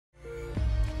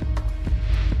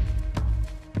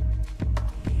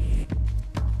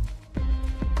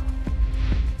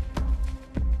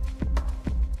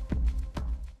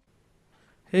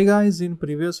Hey guys, in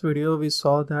previous video we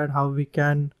saw that how we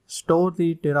can store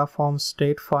the Terraform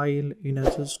state file in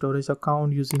Azure storage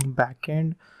account using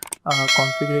backend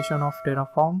configuration of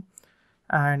Terraform.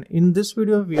 And in this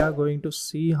video we are going to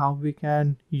see how we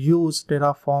can use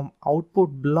Terraform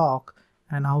output block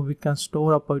and how we can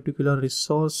store a particular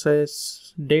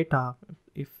resources data,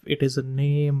 if it is a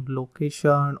name,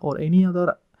 location, or any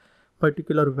other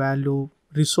particular value,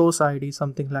 resource ID,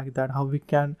 something like that, how we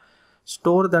can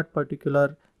store that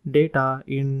particular data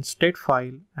in state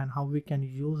file and how we can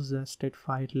use the state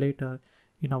file later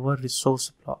in our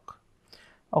resource block.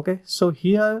 Okay, so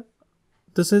here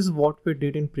this is what we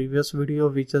did in previous video.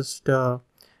 We just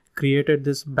created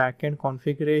this backend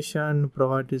configuration,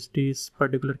 provided this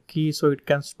particular key so it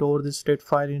can store the state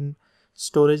file in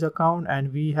storage account,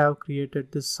 and we have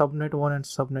created this subnet 1 and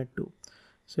subnet 2.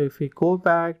 So if we go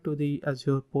back to the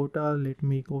Azure portal, let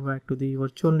me go back to the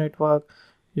virtual network.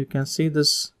 You can see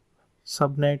this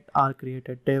subnet are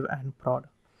created, dev and prod.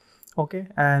 Okay,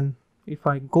 and if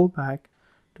I go back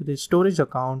to the storage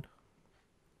account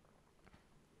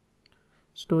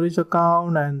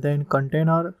and then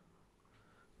container,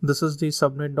 this is the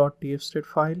subnet.tf state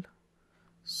file.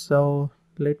 So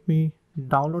let me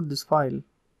download this file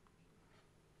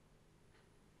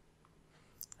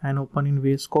and open in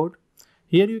VS Code.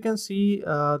 Here you can see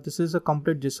this is a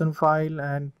complete JSON file,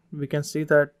 and we can see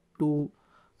that two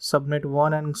subnet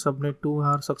 1 and subnet 2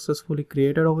 are successfully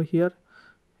created over here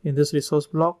in this resource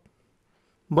block,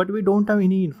 but we don't have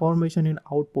any information in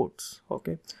outputs.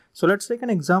 Okay, so let's take an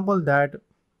example that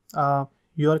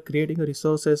you are creating a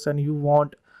resources and you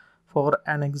want, for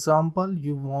an example,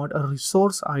 you want a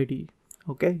resource ID.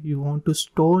 Okay, you want to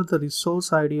store the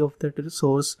resource ID of that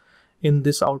resource in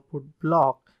this output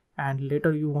block, and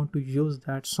later you want to use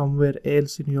that somewhere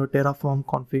else in your Terraform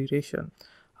configuration.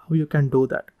 How you can do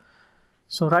that?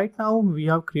 So right now we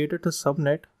have created a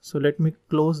subnet. So let me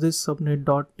close this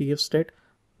subnet.tf state.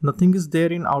 Nothing is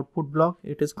there in output block.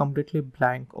 It is completely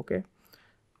blank. Okay,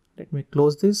 let me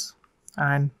close this,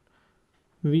 and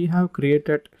we have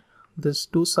created this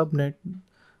two subnet.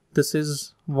 This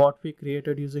is what we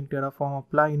created using Terraform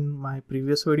apply in my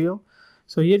previous video.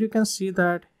 So here you can see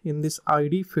that in this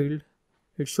ID field,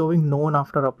 it's showing known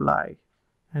after apply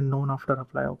and known after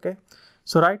apply. Okay,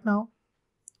 so right now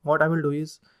what I will do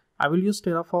is I will use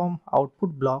Terraform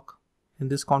output block in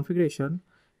this configuration,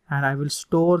 and I will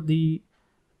store these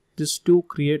two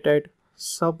created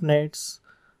subnet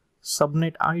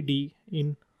ID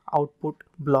in output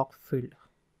block field.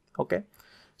 Okay,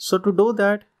 so to do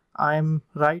that, I'm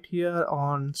right here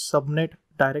on subnet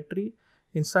directory.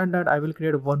 Inside that I will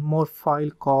create one more file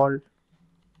called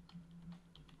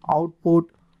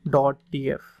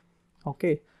output.tf.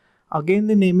 okay, again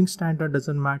the naming standard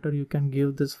doesn't matter. You can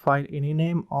give this file any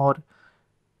name, or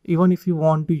even if you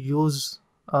want to use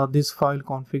this file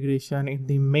configuration in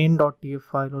the main.tf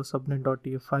file or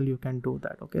subnet.tf file, you can do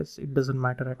that. Okay, so it doesn't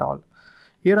matter at all.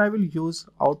 Here I will use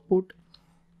output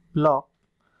block,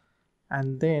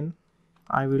 and then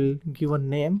I will give a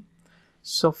name.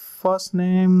 So first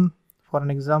name, for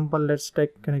an example, let's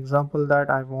take an example that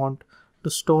I want to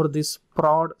store this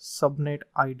prod subnet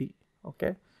ID.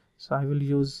 Okay, so I will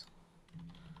use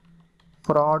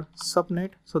prod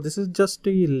subnet. So this is just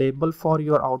a label for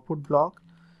your output block,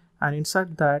 and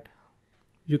inside that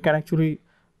you can actually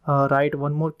write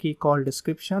one more key called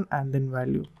description and then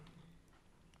value.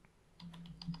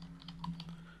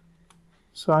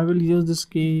 So I will use this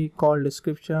key called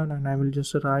description, and I will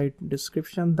just write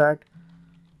description that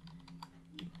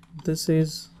this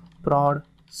is prod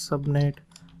subnet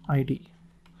ID,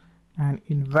 and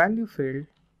in value field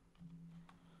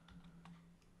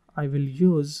I will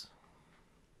use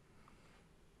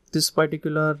this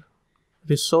particular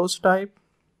resource type.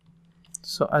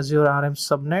 So Azure RM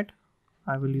subnet,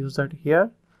 I will use that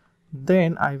here.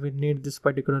 Then I will need this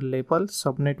particular label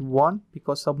subnet 1,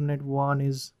 because subnet 1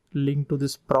 is linked to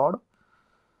this prod.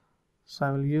 So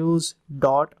I will use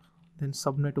dot then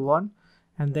subnet 1,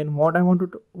 and then what I want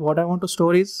to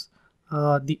store is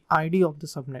the ID of the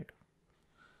subnet.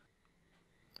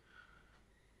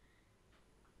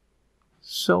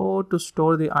 So to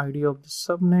store the ID of the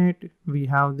subnet, we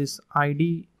have this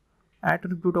ID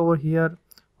attribute over here,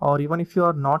 or even if you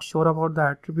are not sure about the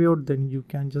attribute, then you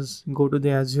can just go to the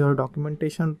Azure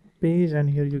documentation page, and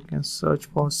here you can search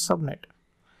for subnet,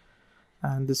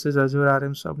 and this is Azure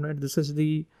RM subnet. This is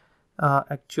the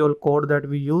actual code that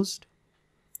we used,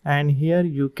 and here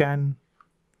you can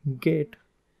get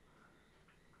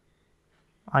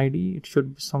ID. It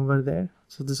should be somewhere there.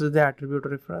 So this is the attribute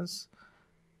reference,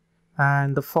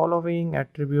 and the following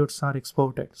attributes are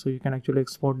exported. So you can actually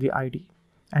export the ID,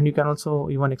 and you can also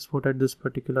even export at this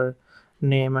particular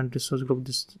name and resource group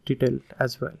this detail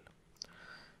as well.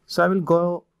 So I will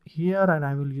go here and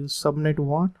I will use subnet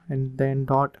 1 and then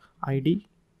dot id.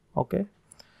 Okay,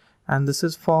 and this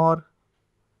is for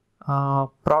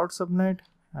prod subnet,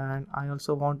 and I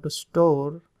also want to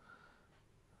store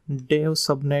dev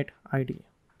subnet id.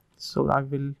 So I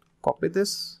will copy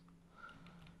this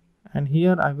and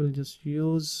here I will just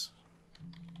use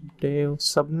dev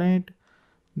subnet.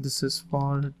 This is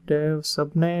for dev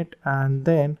subnet, and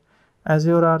then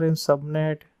Azure RM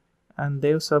subnet and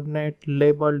dev subnet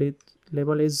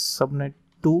label is subnet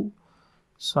 2.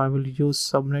 So I will use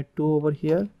subnet 2 over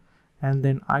here, and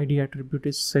then id attribute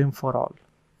is same for all.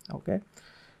 Okay,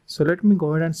 so let me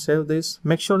go ahead and save this.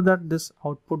 Make sure that this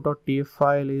output.tf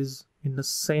file is in the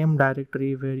same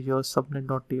directory where your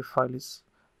subnet.tf file is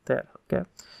there. Okay,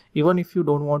 even if you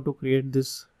don't want to create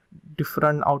this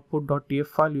different output.tf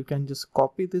file, you can just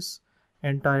copy this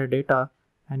entire data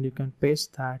and you can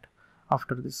paste that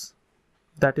after this.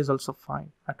 That is also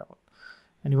fine at all,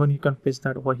 and even you can paste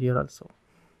that over here also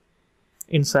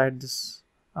inside this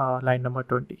line number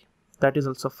 20. That is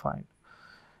also fine.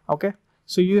 Okay,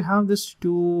 so you have this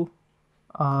two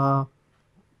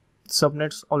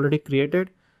subnets already created,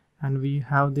 and we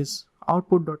have this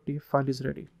output.tf file is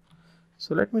ready.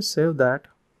 So let me save that,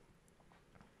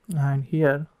 and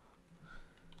here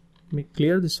let me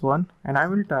clear this one, and I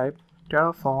will type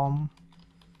Terraform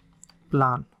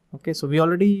plan. Okay, so we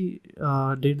already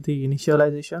did the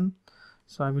initialization,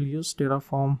 so I will use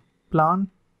Terraform plan,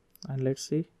 and let's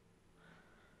see.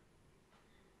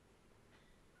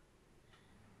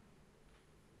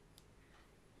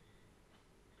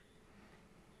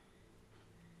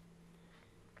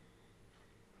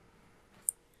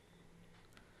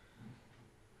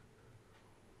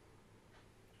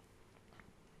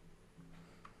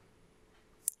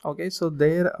 Okay, so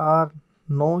there are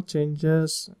no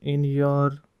changes in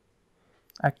your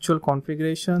actual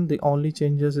configuration. The only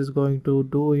changes is going to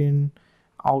do in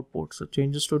output. So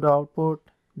changes to the output,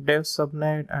 dev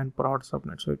subnet and prod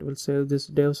subnet. So it will save this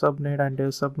dev subnet and dev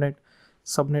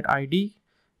subnet id,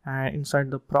 and inside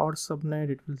the prod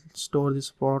subnet it will store this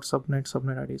prod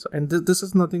subnet id. So, and this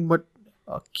is nothing but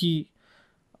a key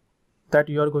that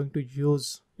you are going to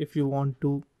use if you want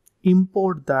to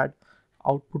import that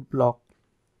output block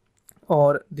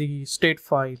or the state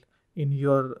file in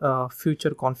your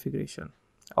future configuration.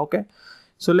 Okay,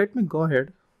 so let me go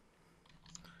ahead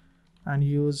and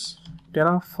use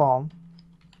Terraform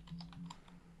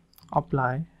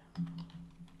apply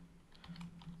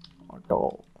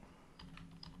auto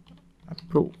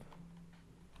approve.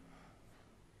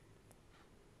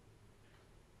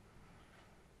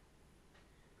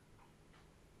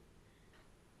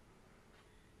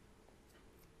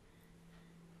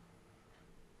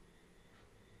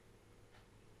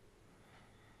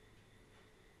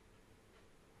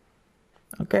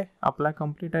 Okay, apply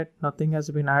completed. Nothing has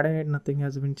been added, nothing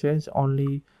has been changed,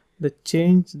 only the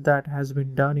change that has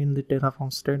been done in the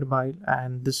Terraform state file,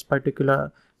 and this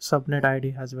particular subnet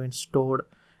id has been stored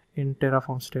in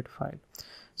Terraform state file.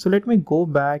 So let me go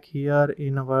back here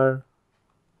in our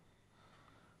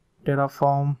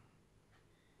Terraform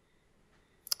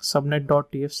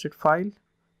subnet.tf state file,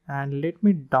 and let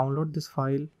me download this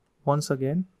file once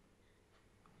again.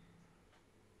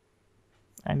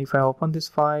 And if I open this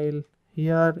file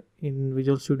here in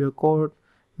Visual Studio Code,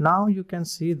 now you can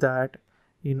see that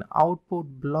in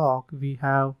output block we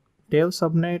have dev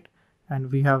subnet and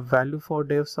we have value for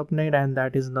dev subnet, and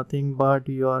that is nothing but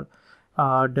your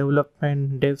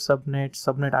development dev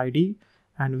subnet id,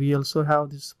 and we also have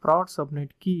this prod subnet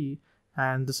key,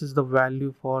 and this is the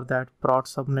value for that prod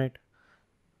subnet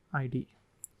id.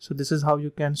 So this is how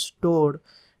you can store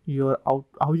your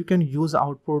how you can use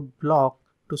output block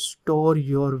to store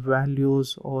your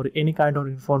values or any kind of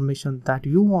information that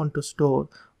you want to store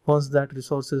once that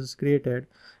resource is created,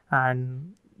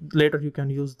 and later you can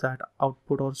use that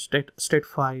output or state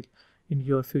file in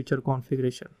your future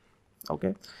configuration.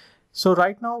 Okay, so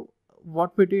right now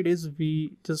what we did is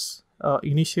we just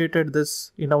initiated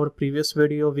this in our previous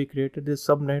video. We created this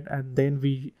subnet and then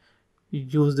we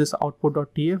use this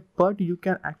output.tf, but you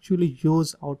can actually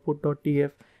use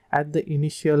output.tf at the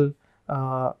initial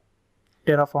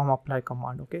Terraform apply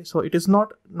command. Okay, so it is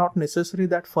not necessary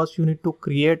that first you need to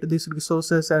create these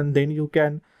resources and then you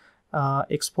can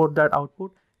export that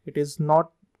output. It is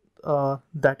not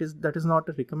that is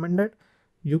not recommended.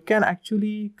 You can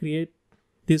actually create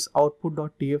this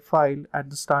output.tf file at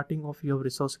the starting of your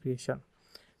resource creation.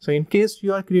 So in case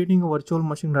you are creating a virtual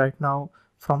machine right now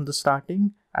from the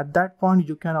starting, at that point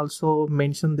you can also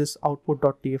mention this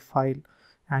output.tf file,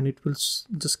 and it will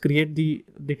just create the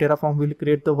Terraform will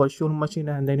create the virtual machine,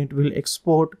 and then it will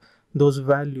export those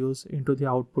values into the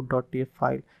output.tf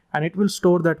file, and it will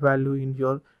store that value in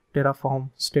your Terraform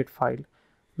state file,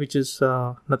 which is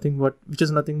nothing but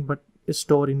is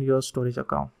stored in your storage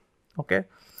account. Okay,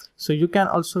 so you can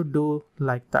also do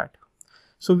like that.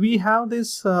 So we have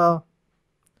this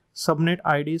subnet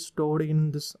ID stored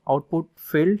in this output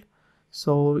field.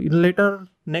 So in later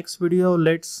next video,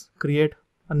 let's create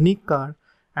a NIC card,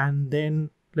 and then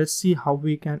let's see how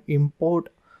we can import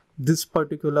this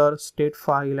particular state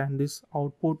file and this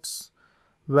outputs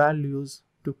values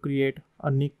to create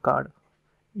a NIC card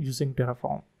using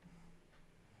Terraform.